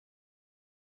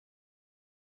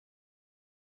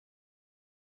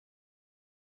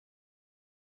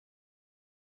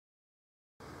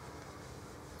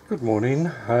Good morning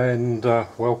and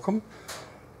welcome.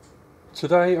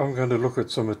 Today I'm going to look at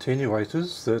some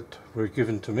attenuators that were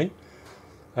given to me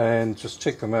and just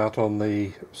check them out on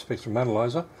the Spectrum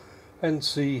Analyser and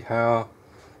see how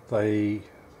they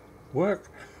work,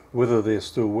 whether they're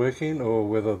still working or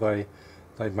whether they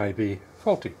may be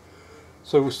faulty.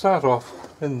 So we'll start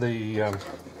off in the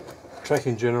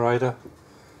tracking generator,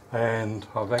 and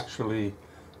I've actually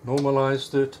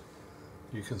normalized it.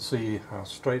 You can see our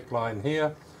straight line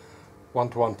here, 1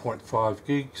 to 1.5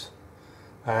 gigs,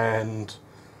 and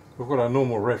we've got our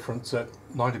normal reference at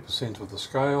 90% of the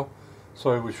scale,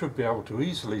 so we should be able to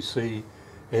easily see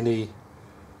any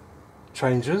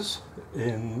changes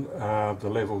in the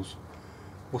levels.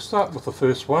 We'll start with the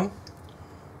first one,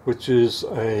 which is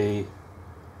a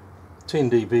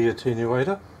 10 dB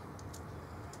attenuator,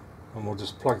 and we'll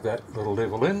just plug that little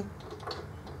level in,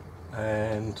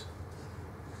 and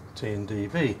 10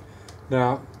 dB.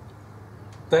 Now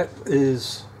that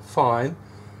is fine,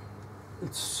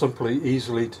 it's simply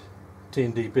easily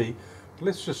 10 dB.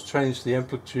 Let's just change the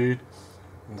amplitude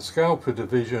and the scale per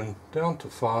division down to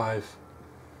 5,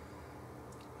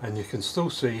 and you can still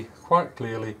see quite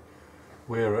clearly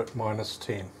we're at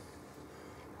 -10.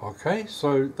 Okay,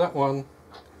 so that one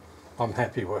I'm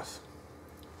happy with.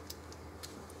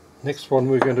 Next one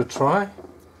we're going to try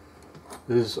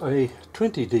is a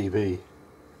 20 dB,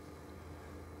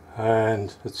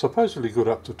 and it's supposedly good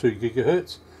up to 2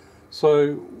 gigahertz,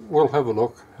 so we'll have a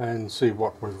look and see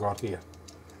what we've got here.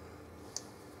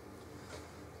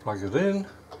 Plug it in,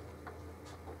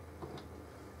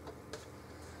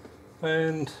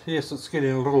 and yes, it's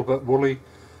getting a little bit woolly.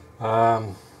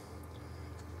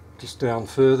 Just down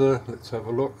further, let's have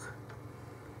a look.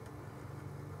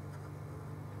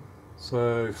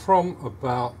 So from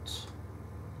about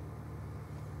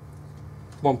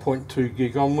 1.2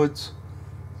 gig onwards,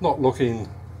 not looking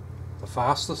the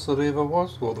fastest it ever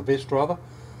was, or the best rather,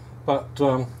 but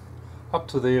up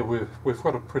to there we've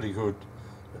got a pretty good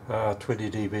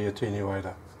 20 dB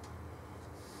attenuator.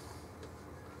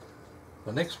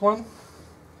 The next one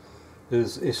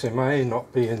is SMA,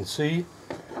 not BNC,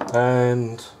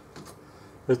 and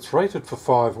it's rated for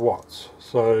 5 watts,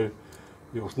 so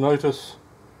you'll notice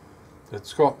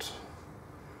it's got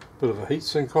a bit of a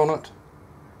heatsink on it.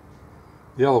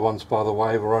 The other ones, by the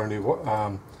way, were only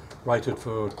rated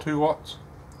for 2 watts,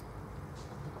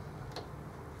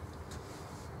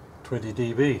 20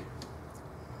 dB,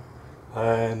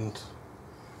 and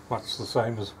much the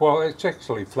same as, well, it's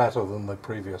actually flatter than the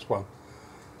previous one.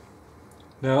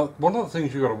 Now, one of the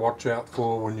things you've got to watch out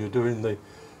for when you're doing the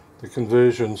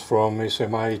conversions from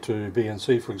SMA to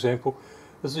BNC, for example,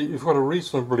 is that you've got a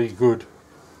reasonably good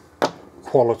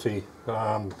quality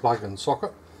plug and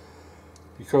socket,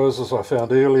 because as I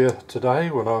found earlier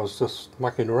today when I was just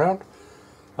mucking around,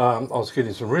 I was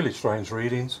getting some really strange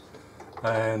readings,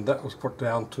 and that was put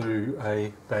down to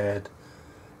a bad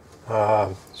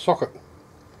socket,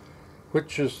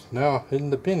 which is now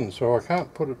in the bin, so I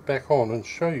can't put it back on and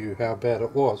show you how bad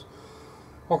it was.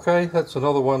 Okay, that's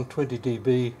another one, 20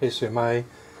 dB SMA,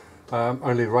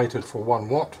 only rated for 1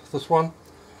 watt, this one.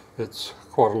 It's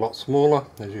quite a lot smaller,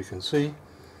 as you can see.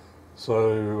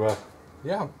 So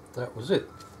yeah, that was it.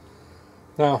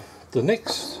 Now the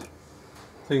next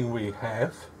thing we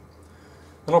have,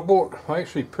 and I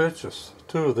actually purchased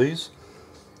 2 of these,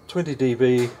 20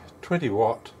 dB, 20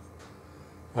 watt,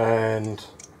 and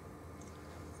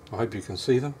I hope you can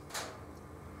see them,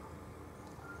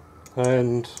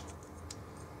 and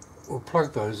we'll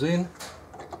plug those in,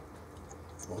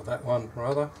 or that one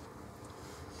rather,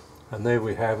 and there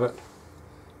we have it,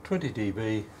 20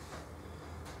 dB,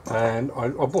 and I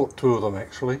bought 2 of them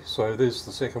actually, so there's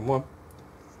the second one.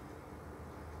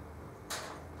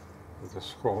 I'll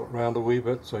just scroll it around a wee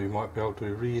bit so you might be able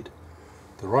to read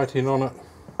the writing on it.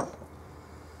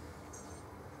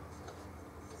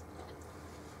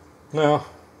 Now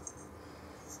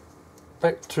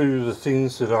back to the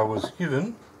things that I was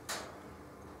given.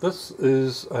 This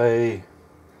is a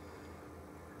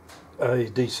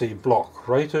DC block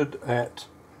rated at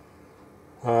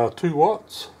 2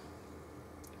 watts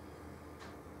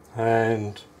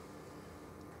and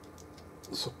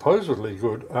supposedly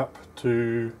good up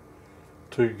to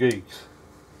 2 gigs,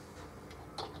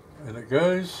 and it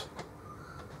goes,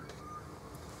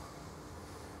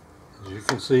 as you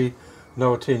can see,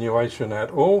 no attenuation at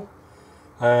all,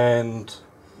 and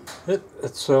it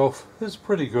itself is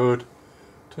pretty good.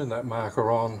 Turn that marker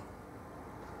on.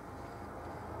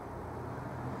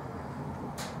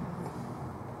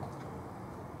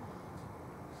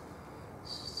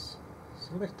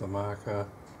 Select the marker,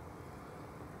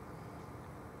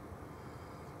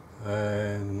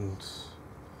 and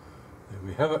There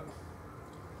we have it.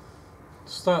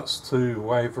 Starts to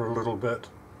waver a little bit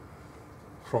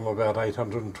from about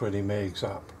 820 megs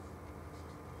up.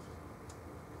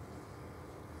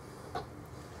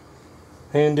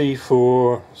 Handy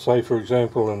for, say for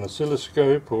example, an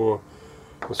oscilloscope or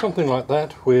something like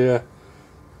that, where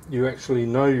you actually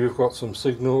know you've got some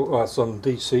signal, some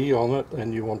DC on it,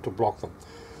 and you want to block them.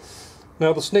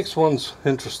 Now this next one's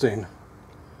interesting.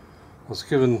 I was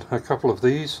given a couple of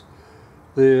these.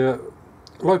 They're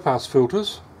low pass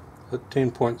filters at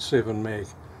 10.7 meg,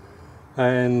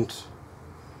 and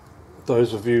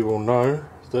those of you will know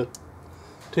that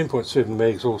 10.7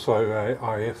 meg is also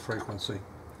a IF frequency.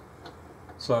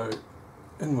 So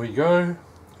in we go,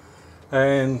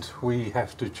 and we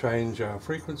have to change our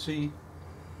frequency,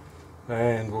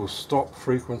 and we'll stop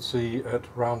frequency at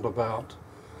round about,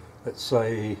 let's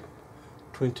say,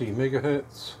 20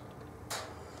 megahertz,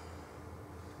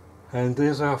 and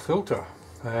there's our filter.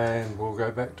 And we'll go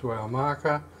back to our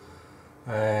marker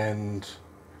and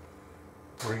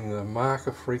bring the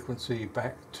marker frequency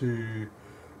back to,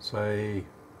 say,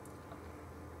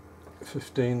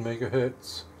 15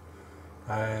 megahertz,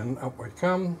 and up we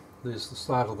come. There's the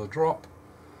start of the drop,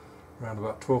 around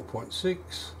about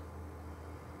 12.6,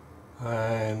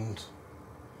 and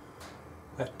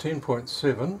at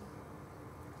 10.7,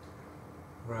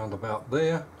 around about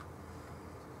there,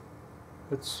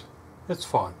 it's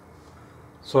fine.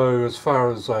 So as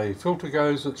far as a filter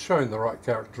goes, it's showing the right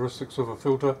characteristics of a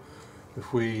filter.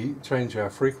 If we change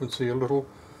our frequency a little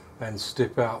and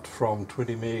step out from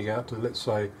 20 meg out to, let's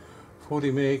say, 40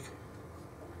 meg,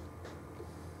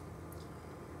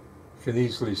 you can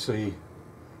easily see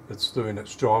it's doing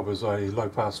its job as a low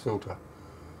pass filter.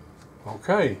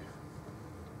 Okay,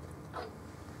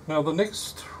 now the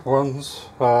next ones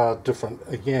are different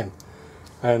again,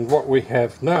 and what we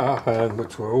have now, and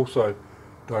which were also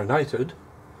donated,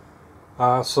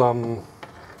 are some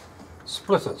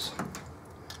splitters.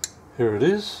 Here it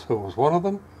is. It was one of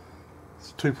them. It's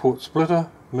a 2-port splitter,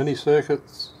 mini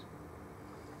circuits,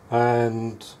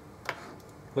 and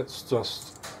let's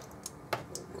just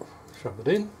shove it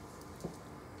in,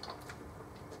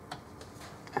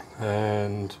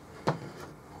 and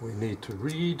we need to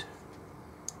read,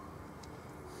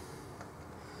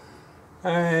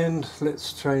 and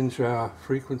let's change our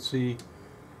frequency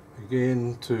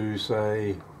again to,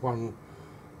 say,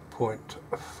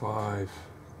 1.5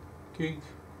 gig.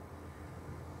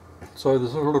 So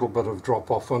there's a little bit of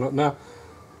drop off on it. Now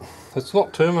it's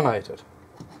not terminated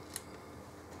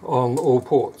on all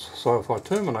ports, so if I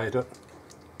terminate it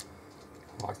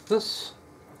like this,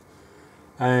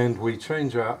 and we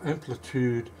change our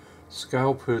amplitude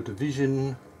scale per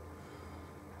division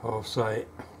of, say,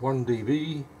 1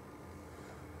 dB,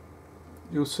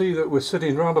 you'll see that we're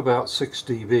sitting round about 6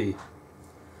 dB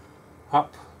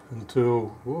up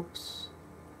until, whoops,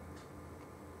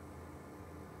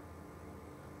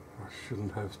 I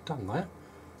shouldn't have done that.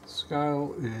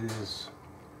 Scale is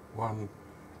 1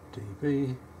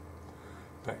 dB,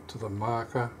 back to the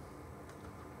marker,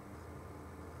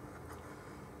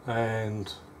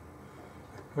 and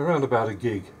around about a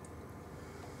gig.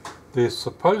 They're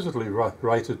supposedly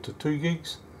rated to 2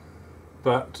 gigs,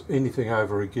 but anything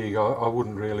over a gig I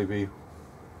wouldn't really be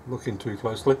looking too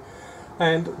closely.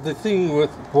 And the thing with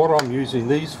what I'm using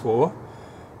these for,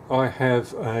 I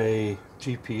have a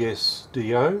GPS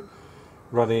DO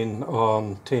running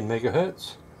on 10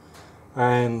 megahertz,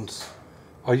 and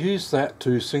I use that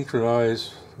to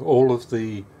synchronize all of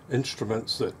the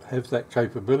instruments that have that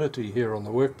capability here on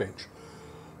the workbench.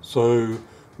 So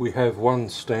we have one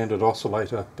standard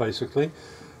oscillator basically,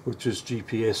 which is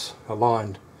GPS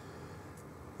aligned.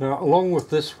 Now along with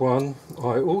this one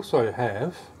I also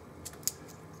have,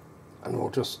 and we'll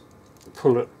just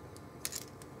pull it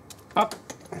up,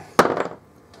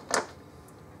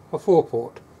 a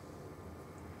 4-port,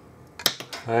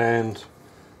 and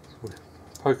we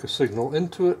poke a signal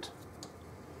into it,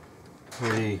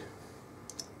 we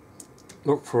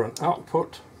look for an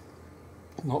output,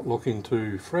 not looking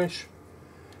too fresh,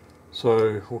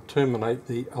 so we'll terminate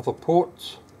the other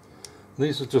ports.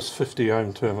 These are just 50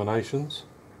 ohm terminations.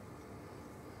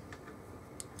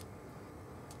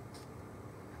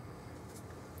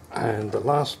 And the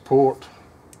last port,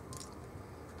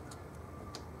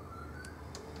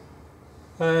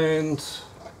 and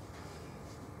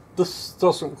this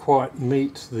doesn't quite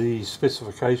meet the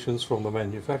specifications from the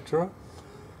manufacturer.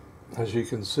 As you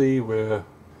can see, we're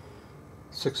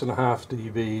 6.5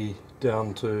 dB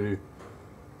down to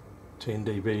 10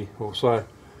 dB or so.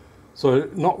 So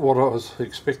not what I was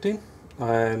expecting,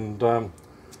 and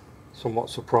somewhat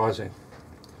surprising.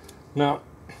 Now,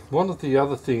 one of the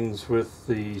other things with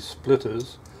the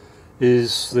splitters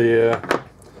is their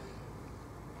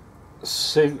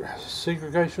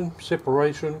separation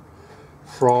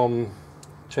from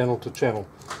channel to channel.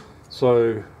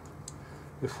 So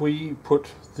if we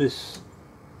put this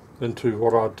into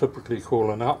what I'd typically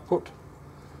call an output,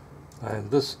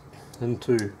 and this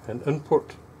into an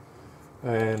input,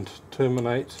 and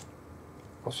terminate,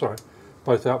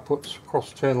 both outputs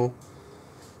cross channel,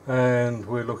 and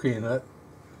we're looking at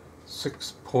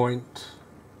 6.2,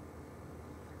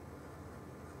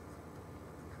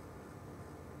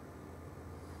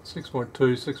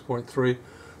 6.3,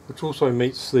 which also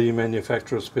meets the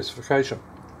manufacturer's specification.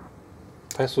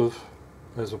 Passive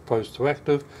as opposed to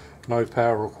active, no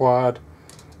power required,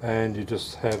 and you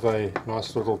just have a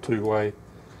nice little two-way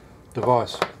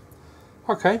device.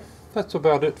 Okay, that's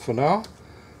about it for now,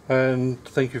 and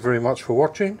thank you very much for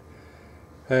watching,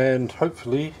 and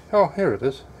hopefully, oh, here it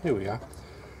is, here we are.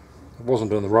 It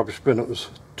wasn't in the rubbish bin, it was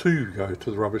to go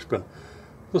to the rubbish bin.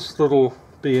 This little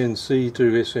BNC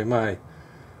to SMA,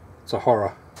 it's a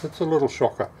horror, it's a little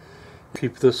shocker.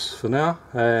 Keep this for now,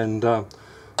 and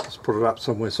just put it up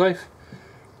somewhere safe,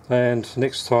 and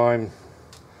next time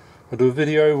I do a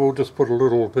video we'll just put a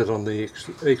little bit on the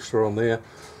extra on there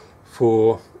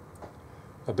for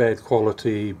a bad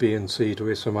quality BNC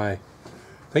to SMA.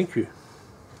 Thank you.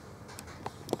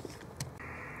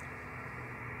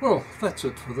 Well, that's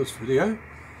it for this video.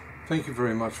 Thank you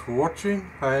very much for watching,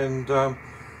 and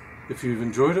if you've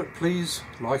enjoyed it, please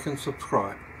like and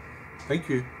subscribe. Thank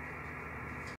you.